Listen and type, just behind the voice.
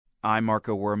I'm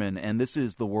Marco Werman, and this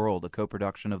is The World, a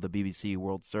co-production of the BBC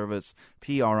World Service,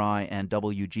 PRI, and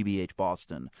WGBH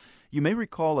Boston. You may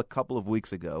recall a couple of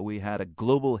weeks ago we had a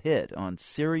global hit on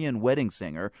Syrian wedding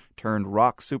singer turned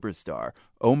rock superstar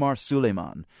Omar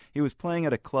Suleiman. He was playing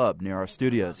at a club near our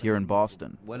studios here in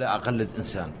Boston.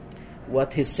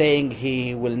 What he's saying,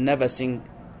 he will never sing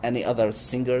any other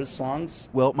singer's songs.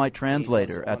 Well, my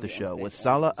translator at the show was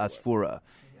Salah Asfoura.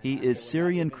 He is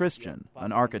Syrian Christian,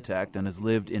 an architect, and has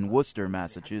lived in Worcester,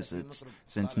 Massachusetts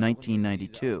since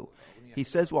 1992. He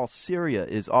says while Syria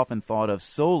is often thought of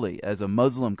solely as a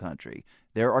Muslim country,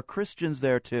 there are Christians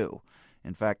there too.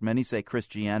 In fact, many say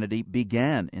Christianity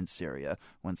began in Syria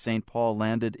when St. Paul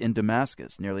landed in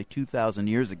Damascus nearly 2,000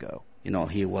 years ago. You know,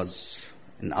 he was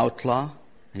an outlaw,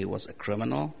 he was a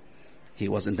criminal, he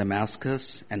was in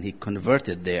Damascus, and he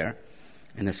converted there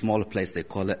in a small place, they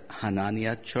call it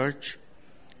Hananiah Church,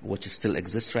 which still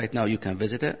exists right now. You can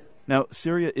visit it. Now,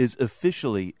 Syria is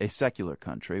officially a secular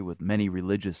country with many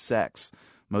religious sects,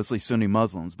 mostly Sunni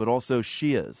Muslims, but also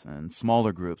Shias and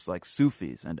smaller groups like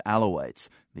Sufis and Alawites,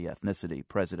 the ethnicity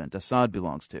President Assad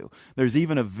belongs to. There's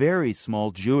even a very small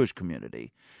Jewish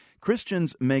community.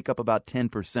 Christians make up about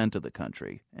 10% of the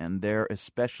country, and they're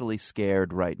especially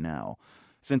scared right now.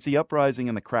 Since the uprising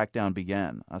and the crackdown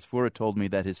began, Asfoura told me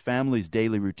that his family's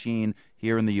daily routine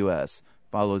here in the U.S.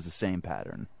 follows the same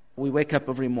pattern. We wake up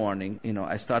every morning,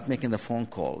 I start making the phone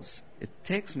calls. It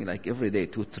takes me like every day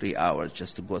 2-3 hours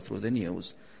just to go through the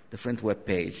news, different web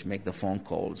page, make the phone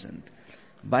calls. And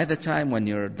by the time when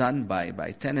you're done by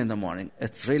 10 in the morning,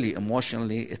 it's really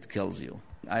emotionally, it kills you.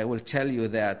 I will tell you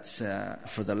that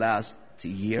for the last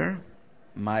year,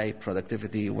 my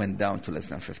productivity went down to less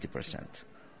than 50%.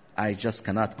 I just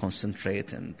cannot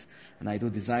concentrate, and I do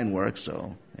design work,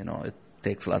 so, it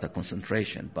takes a lot of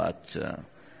concentration, but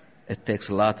it takes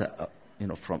a lot,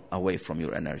 away from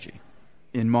your energy.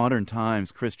 In modern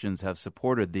times, Christians have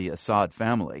supported the Assad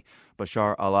family.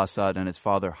 Bashar al-Assad and his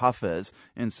father Hafez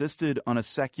insisted on a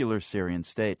secular Syrian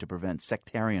state to prevent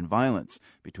sectarian violence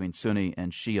between Sunni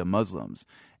and Shia Muslims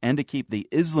and to keep the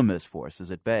Islamist forces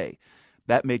at bay.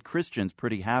 That made Christians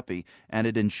pretty happy, and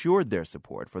it ensured their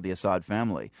support for the Assad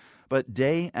family. But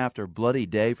day after bloody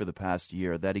day for the past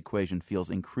year, that equation feels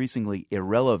increasingly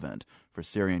irrelevant for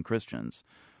Syrian Christians.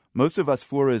 Most of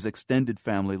Asfoura's extended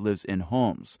family lives in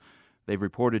Homs. They've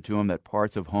reported to him that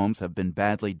parts of Homs have been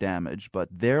badly damaged, but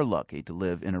they're lucky to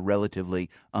live in a relatively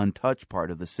untouched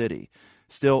part of the city.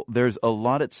 Still, there's a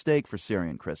lot at stake for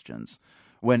Syrian Christians.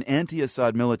 When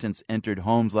anti-Assad militants entered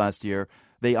Homs last year,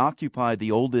 they occupied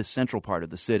the oldest central part of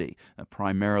the city, a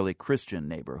primarily Christian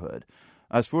neighborhood.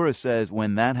 Asfoura says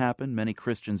when that happened, many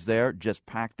Christians there just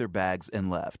packed their bags and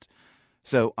left.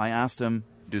 So I asked him,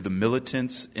 do the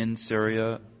militants in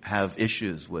Syria have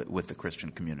issues with the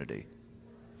Christian community?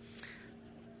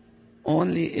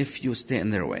 Only if you stay in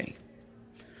their way.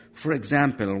 For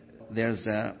example, there's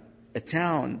a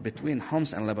town between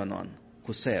Homs and Lebanon,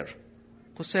 Qusair.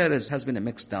 Qusair has been a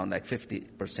mixed town, like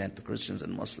 50% Christians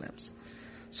and Muslims.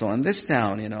 So in this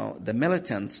town, the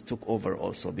militants took over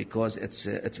also because it's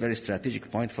a very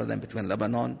strategic point for them between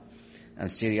Lebanon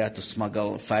and Syria to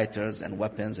smuggle fighters and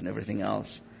weapons and everything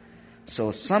else.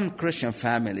 So some Christian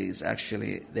families,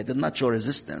 actually, they did not show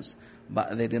resistance,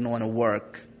 but they didn't want to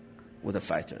work with the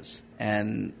fighters.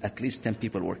 And at least 10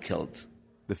 people were killed.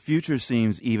 The future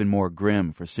seems even more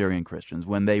grim for Syrian Christians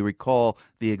when they recall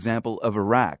the example of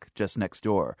Iraq just next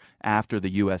door after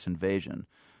the U.S. invasion.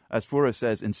 Asfoura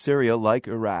says in Syria, like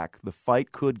Iraq, the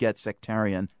fight could get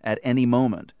sectarian at any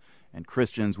moment, and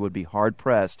Christians would be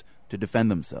hard-pressed to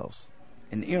defend themselves.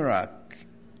 In Iraq,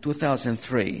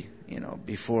 2003,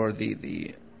 before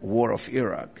the war of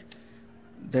Iraq,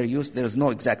 there's no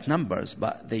exact numbers,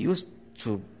 but they used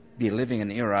to be living in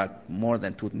Iraq more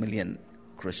than 2 million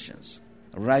Christians.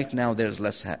 Right now, there's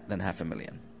less than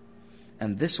 500,000.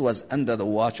 And this was under the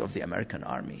watch of the American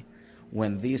army.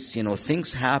 When these,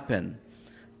 things happen,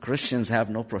 Christians have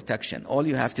no protection. All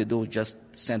you have to do is just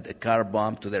send a car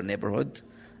bomb to their neighborhood,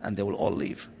 and they will all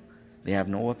leave. They have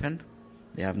no weapon,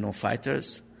 they have no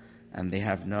fighters, and they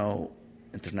have no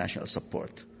international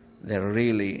support. They're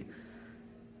really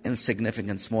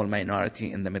insignificant small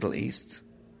minority in the Middle East.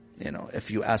 If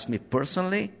you ask me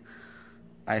personally,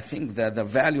 I think that the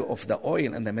value of the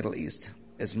oil in the Middle East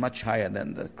is much higher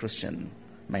than the Christian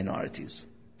minorities.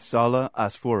 Salah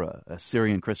Asfoura, a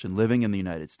Syrian Christian living in the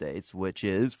United States, which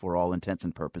is, for all intents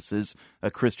and purposes, a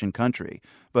Christian country.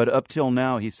 But up till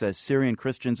now, he says Syrian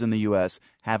Christians in the U.S.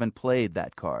 haven't played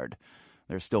that card.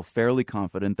 They're still fairly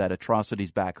confident that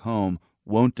atrocities back home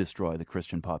won't destroy the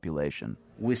Christian population.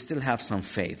 We still have some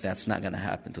faith that's not going to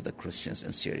happen to the Christians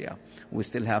in Syria. We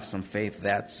still have some faith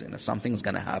that something's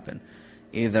going to happen.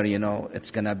 Either,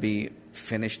 it's going to be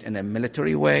finished in a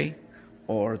military way,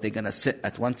 or they're going to sit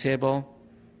at one table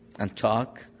and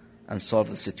talk and solve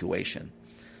the situation.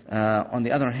 On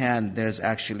the other hand, there's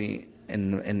actually,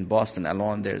 in Boston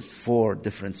alone, there's 4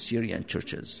 different Syrian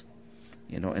churches.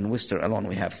 In Worcester alone,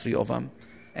 we have 3 of them.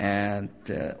 And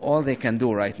all they can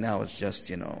do right now is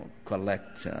just,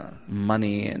 collect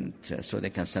money, and so they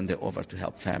can send it over to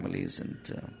help families. And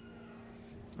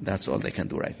that's all they can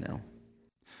do right now.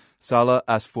 Salah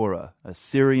Asfoura, a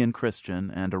Syrian Christian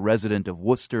and a resident of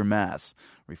Worcester, Mass.,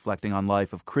 reflecting on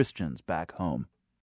life of Christians back home.